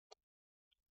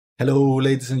Hello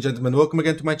ladies and gentlemen, welcome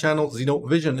again to my channel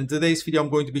ZinoVision. In today's video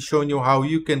I'm going to be showing you how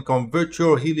you can convert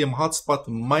your helium hotspot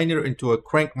miner into a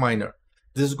Crankk miner.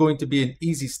 This is going to be an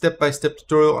easy step-by-step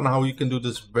tutorial on how you can do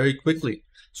this very quickly.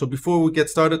 So before we get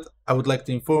started, I would like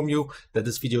to inform you that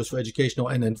this video is for educational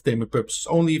and entertainment purposes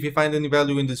only. If you find any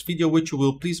value in this video, which you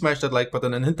will, please smash that like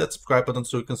button and hit that subscribe button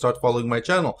so you can start following my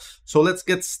channel. So let's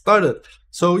get started.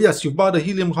 So yes, you bought a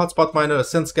helium hotspot miner, a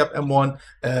Sensecap M1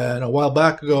 and a while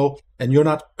back ago, and you're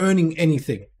not earning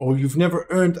anything, or you've never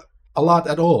earned a lot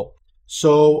at all.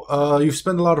 So you've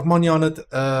spent a lot of money on it,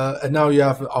 and now you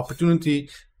have an opportunity,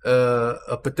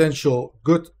 a potential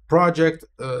good project.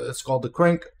 It's called the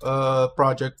Crankk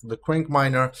project, the Crankk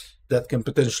Miner, that can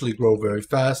potentially grow very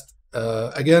fast.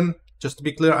 Again, just to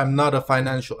be clear, I'm not a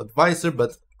financial advisor,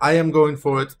 but I am going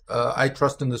for it. I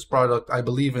trust in this product. I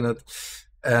believe in it.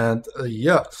 And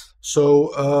yeah,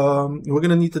 so we're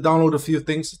gonna need to download a few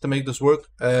things to make this work,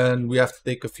 and we have to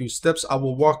take a few steps. I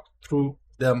will walk through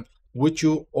them with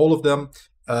you, all of them.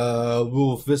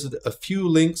 We'll visit a few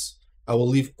links. I will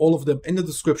leave all of them in the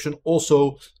description.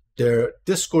 Also, their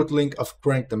Discord link of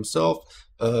Crankk themselves.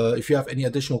 If you have any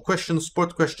additional questions,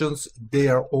 support questions, they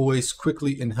are always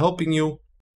quickly in helping you.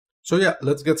 So yeah,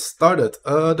 let's get started.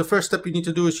 The first step you need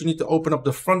to do is you need to open up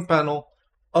the front panel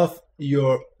of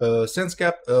your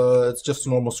Sensecap. It's just a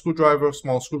normal screwdriver,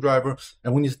 small screwdriver,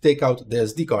 and we need to take out the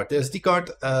SD card. The SD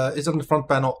card is on the front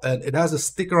panel, and it has a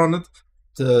sticker on it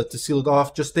to seal it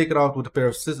off. Just take it out with a pair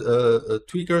of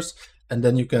tweakers, and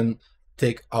then you can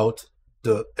take out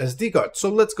the SD card. So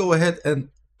let's go ahead and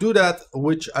do that,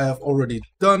 which I have already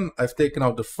done. I've taken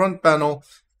out the front panel,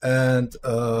 and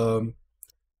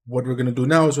what we're going to do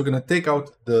now is we're going to take out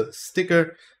the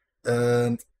sticker,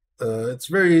 and it's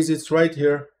very easy. It's right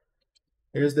here.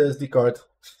 Here's the SD card,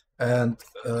 and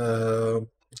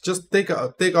just take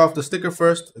off the sticker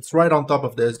first. It's right on top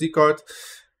of the SD card,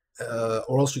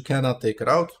 or else you cannot take it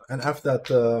out. And after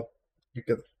that, you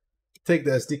can take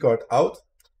the SD card out.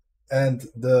 And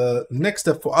the next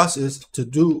step for us is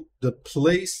to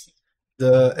place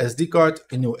the SD card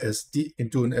into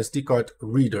an SD card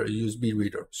reader, a USB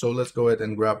reader. So let's go ahead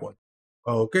and grab one.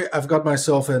 Okay, I've got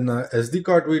myself an SD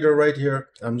card reader right here.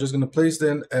 I'm just going to place it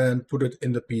in and put it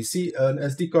in the PC. An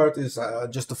SD card is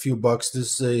just a few bucks.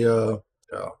 This is a,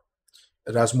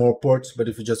 it has more ports, but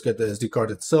if you just get the SD card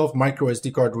itself, micro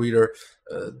SD card reader,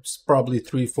 it's probably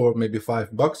 $3, $4, maybe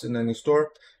 $5 in any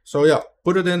store. So yeah,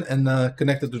 put it in and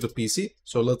connect it to the PC.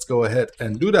 So let's go ahead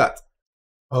and do that.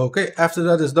 Okay, after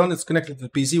that is done, it's connected to the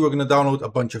PC. We're going to download a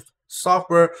bunch of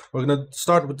software. We're going to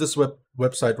start with this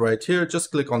website right here.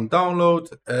 Just click on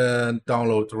download and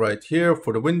download right here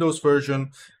for the Windows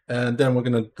version. And then we're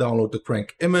going to download the Crankk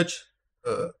image,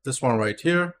 this one right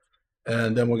here.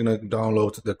 And then we're going to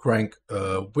download the Crankk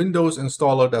Windows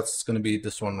installer. That's going to be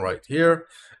this one right here.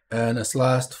 And as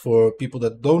last, for people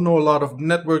that don't know a lot of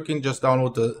networking, just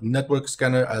download the network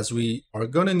scanner, as we are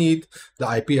going to need the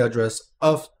IP address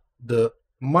of the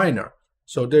miner.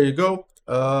 So there you go.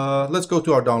 Let's go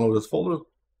to our downloaded folder.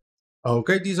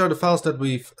 Okay, these are the files that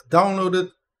we've downloaded.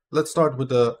 Let's start with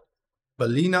the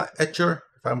Balena etcher,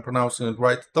 if I'm pronouncing it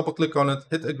right. Double click on it,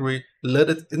 hit agree, let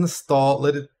it install,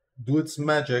 let it do its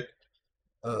magic.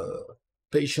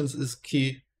 Patience is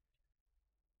key.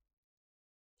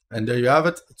 And there you have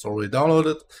it. It's already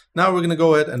downloaded. Now we're going to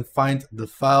go ahead and find the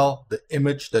file, the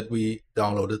image that we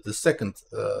downloaded, the second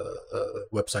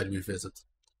website we visit.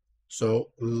 So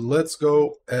let's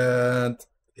go and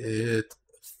hit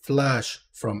flash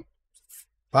from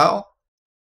file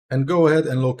and go ahead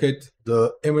and locate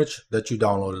the image that you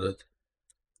downloaded.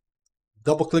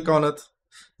 Double click on it,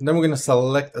 and then we're going to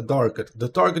select a target. The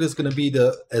target is going to be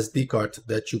the SD card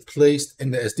that you placed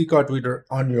in the SD card reader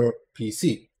on your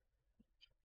PC.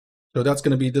 So that's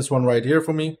going to be this one right here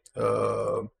for me.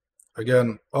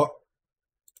 Again,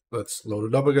 let's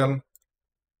load it up again.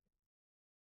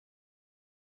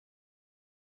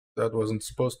 That wasn't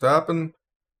supposed to happen.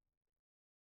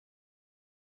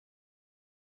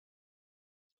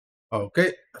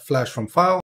 Okay, flash from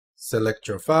file, select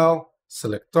your file,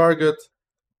 select target,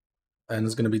 and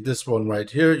it's going to be this one right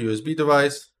here, USB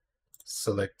device,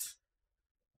 select,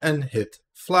 and hit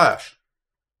flash.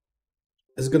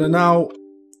 It's going to now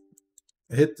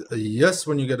hit yes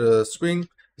when you get a screen.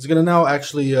 It's going to now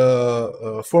actually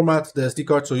format the SD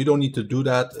card, so you don't need to do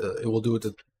that. It will do it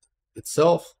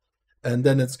itself. And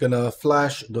then it's going to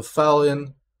flash the file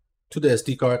in to the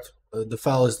SD card. The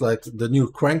file is like the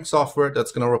new Crankk software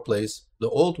that's going to replace the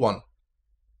old one.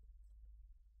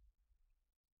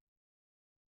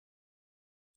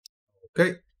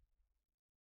 Okay.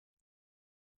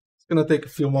 It's going to take a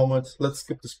few moments. Let's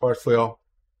skip this part for y'all.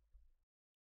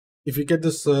 If you get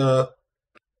this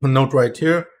A note right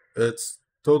here, it's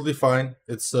totally fine.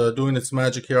 It's doing its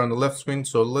magic here on the left screen,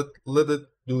 so let it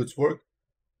do its work.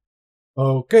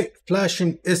 Okay,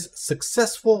 flashing is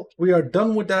successful. We are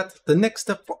done with that. The next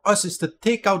step for us is to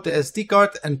take out the SD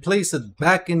card and place it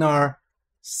back in our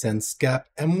Sensecap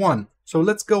M1. So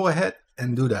let's go ahead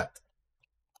and do that.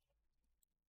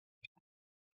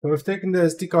 So I've taken the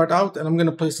SD card out and I'm going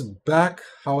to place it back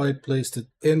how I placed it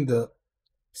in the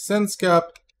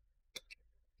Sensecap.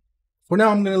 For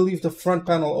now, I'm going to leave the front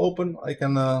panel open. I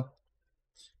can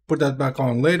put that back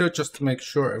on later just to make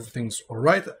sure everything's all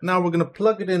right. Now we're going to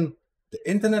plug it in the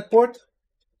internet port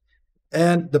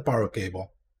and the power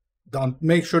cable.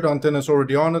 Make sure the antenna is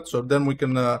already on it, so then we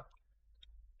can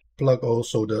plug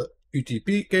also the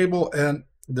UTP cable and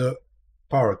the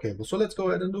power cable. So let's go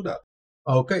ahead and do that.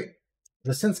 Okay,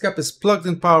 the Sensecap is plugged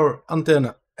in, power,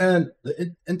 antenna, and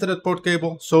the internet port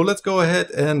cable. So let's go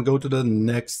ahead and go to the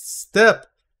next step.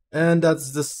 And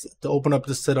that's this, to open up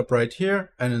this setup right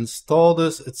here and install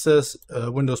this. It says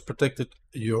Windows protected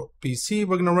your PC.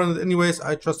 We're gonna run it anyways.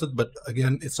 I trust it, but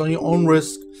again, it's on your own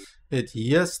risk. Hit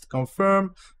yes to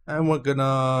confirm, and we're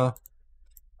gonna,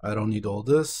 I don't need all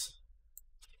this.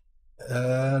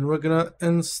 And we're gonna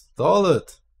install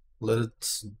it. Let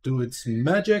it do its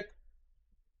magic.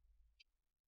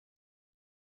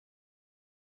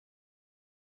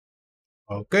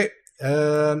 Okay,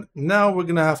 and now we're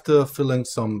gonna have to fill in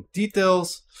some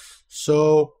details.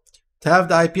 So to have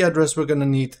the IP address, we're gonna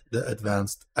need the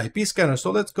advanced IP scanner. So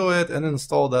let's go ahead and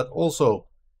install that also.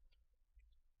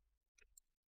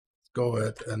 Go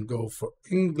ahead and go for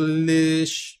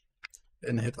English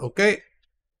and hit OK.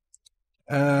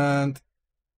 And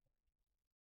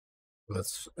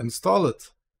let's install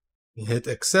it. Hit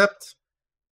accept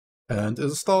and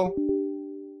install.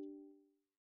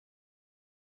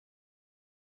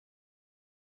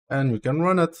 And we can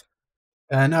run it.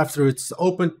 And after it's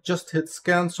opened, just hit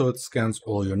scan, so it scans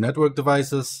all your network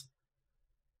devices.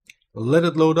 Let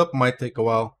it load up, might take a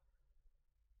while.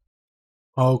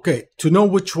 Okay, to know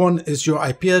which one is your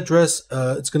IP address,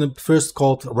 it's going to be first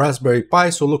called Raspberry Pi,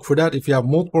 so look for that. If you have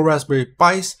multiple Raspberry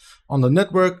Pis on the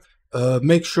network,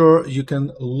 make sure you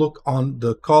can look on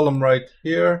the column right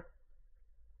here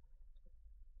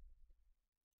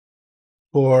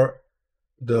for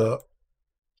the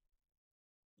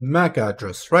MAC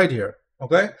address right here.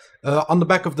 Okay, on the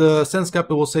back of the Sensecap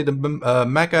it will say the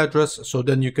MAC address, so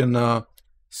then you can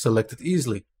select it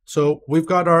easily. So we've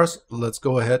got ours. Let's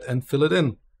go ahead and fill it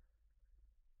in.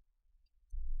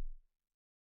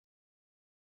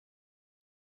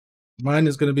 Mine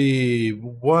is going to be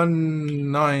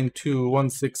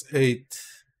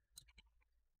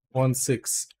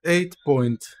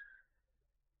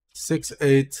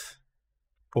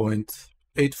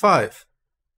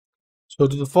So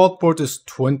the default port is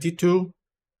 22.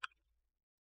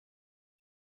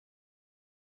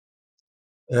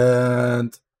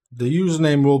 And the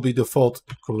username will be default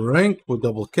Crankk with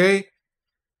double K.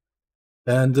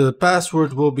 And the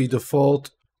password will be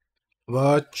default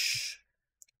watch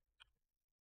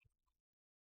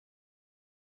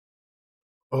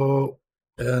 0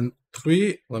 and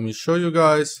 3. Let me show you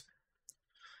guys.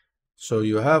 So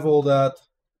you have all that.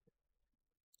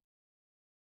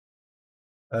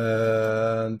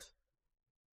 And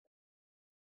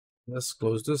let's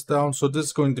close this down. So this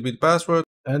is going to be the password.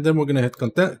 And then we're going to hit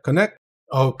connect.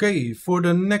 Okay, for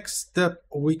the next step,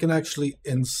 we can actually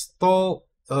install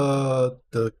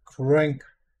the Crankk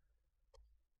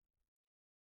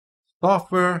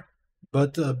software.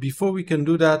 But before we can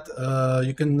do that,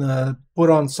 you can put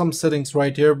on some settings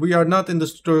right here. We are not in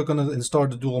this tutorial going to install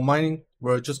the dual mining.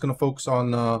 We're just going to focus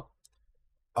on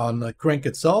Crankk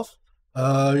itself.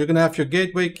 You're going to have your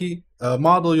gateway key.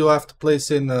 Model you'll have to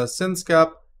place in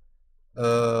Sensecap.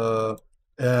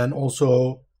 And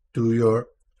also to your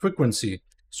frequency.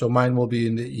 So mine will be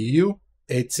in the EU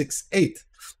 868.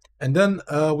 And then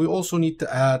we also need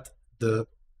to add the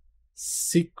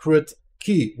secret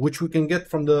key, which we can get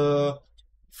from the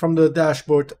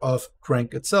dashboard of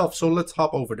Crankk itself. So let's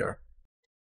hop over there.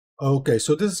 Okay,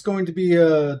 so this is going to be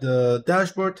the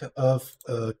dashboard of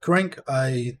Crankk.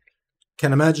 I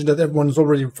can imagine that everyone is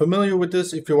already familiar with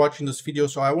this if you're watching this video,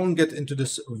 so I won't get into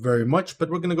this very much,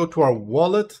 but we're going to go to our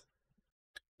wallet.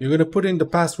 You're going to put in the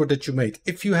password that you made.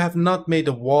 If you have not made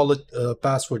a wallet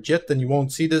password yet, then you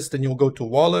won't see this. Then you'll go to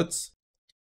wallets.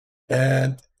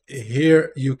 And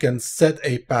here you can set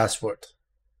a password.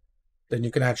 Then you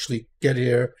can actually get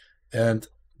here and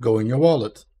go in your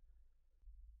wallet.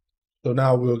 So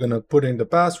now we're going to put in the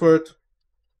password.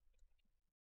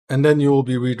 And then you will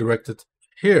be redirected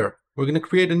here. We're going to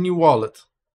create a new wallet.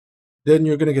 Then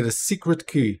you're going to get a secret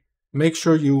key. Make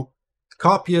sure you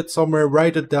copy it somewhere,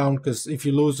 write it down, because if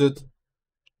you lose it,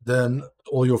 then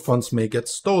all your funds may get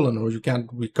stolen or you can't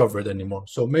recover it anymore.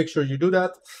 So make sure you do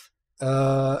that.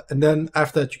 And then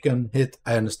after that, you can hit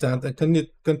I understand and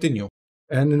continue.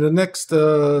 And in the next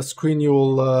screen, you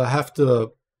will have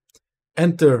to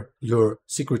enter your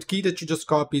secret key that you just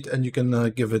copied, and you can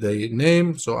give it a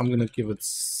name. So I'm going to give it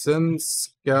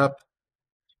Sensecap,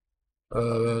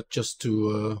 just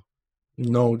to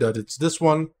know that it's this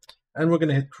one. And we're going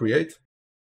to hit create.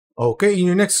 Okay, in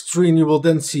your next screen, you will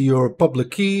then see your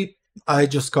public key. I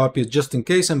just copied it just in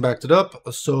case and backed it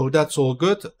up. So that's all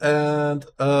good. And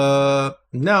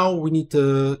now we need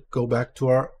to go back to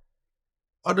our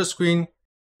other screen.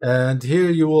 And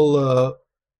here you will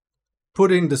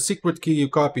put in the secret key you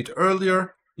copied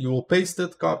earlier. You will paste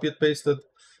it, copy it, paste it.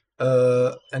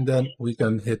 And then we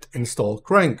can hit install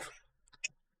Crankk.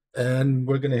 And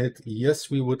we're going to hit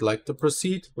yes, we would like to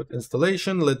proceed with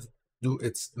installation. Let's do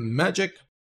its magic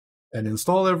and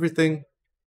install everything.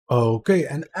 Okay,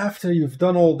 and after you've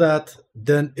done all that,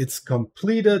 then it's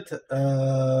completed.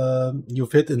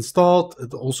 You've hit installed.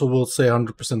 It also will say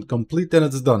 100% complete, then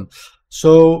it's done.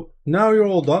 So now you're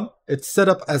all done. It's set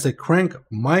up as a Crankk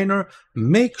Miner.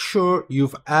 Make sure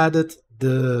you've added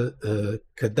the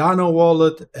Cardano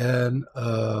wallet and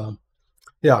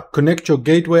yeah, connect your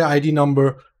gateway ID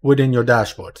number within your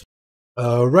dashboard.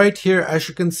 Right here, as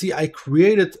you can see, I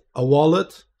created a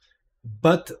wallet,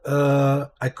 but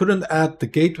I couldn't add the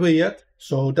gateway yet.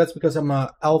 So that's because I'm an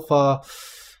alpha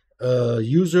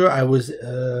user. I was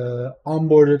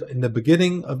onboarded in the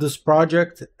beginning of this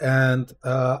project, and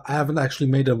I haven't actually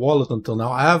made a wallet until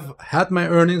now. I have had my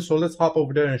earnings, so let's hop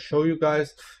over there and show you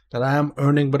guys that I am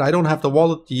earning, but I don't have the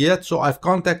wallet yet. So I've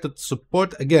contacted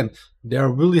support. Again, they're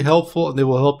really helpful and they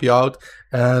will help you out,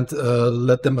 and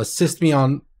let them assist me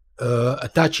on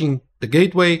attaching the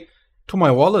gateway to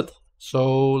my wallet.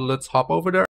 So let's hop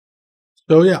over there.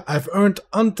 So yeah, I've earned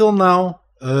until now.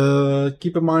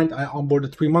 Keep in mind, I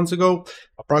onboarded 3 months ago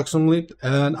approximately,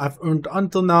 and I've earned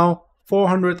until now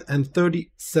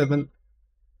 437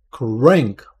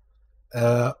 Crankk,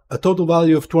 a total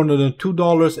value of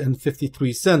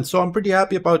 $202.53. So I'm pretty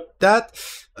happy about that.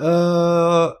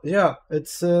 Yeah,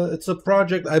 it's a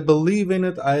project. I believe in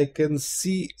it. I can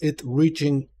see it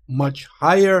reaching much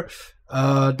higher.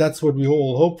 That's what we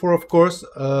all hope for, of course.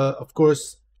 Of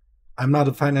course, I'm not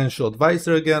a financial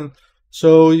advisor again.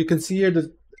 So you can see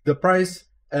here the price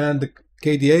and the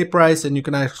KDA price, and you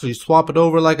can actually swap it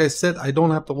over. Like I said, I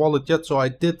don't have the wallet yet, so I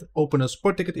did open a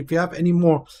support ticket. If you have any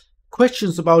more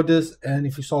questions about this, and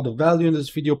if you saw the value in this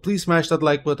video, please smash that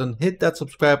like button, hit that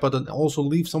subscribe button, also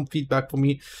leave some feedback for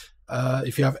me.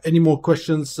 If you have any more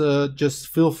questions, just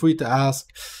feel free to ask.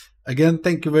 Again,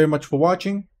 thank you very much for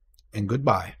watching, and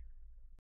goodbye.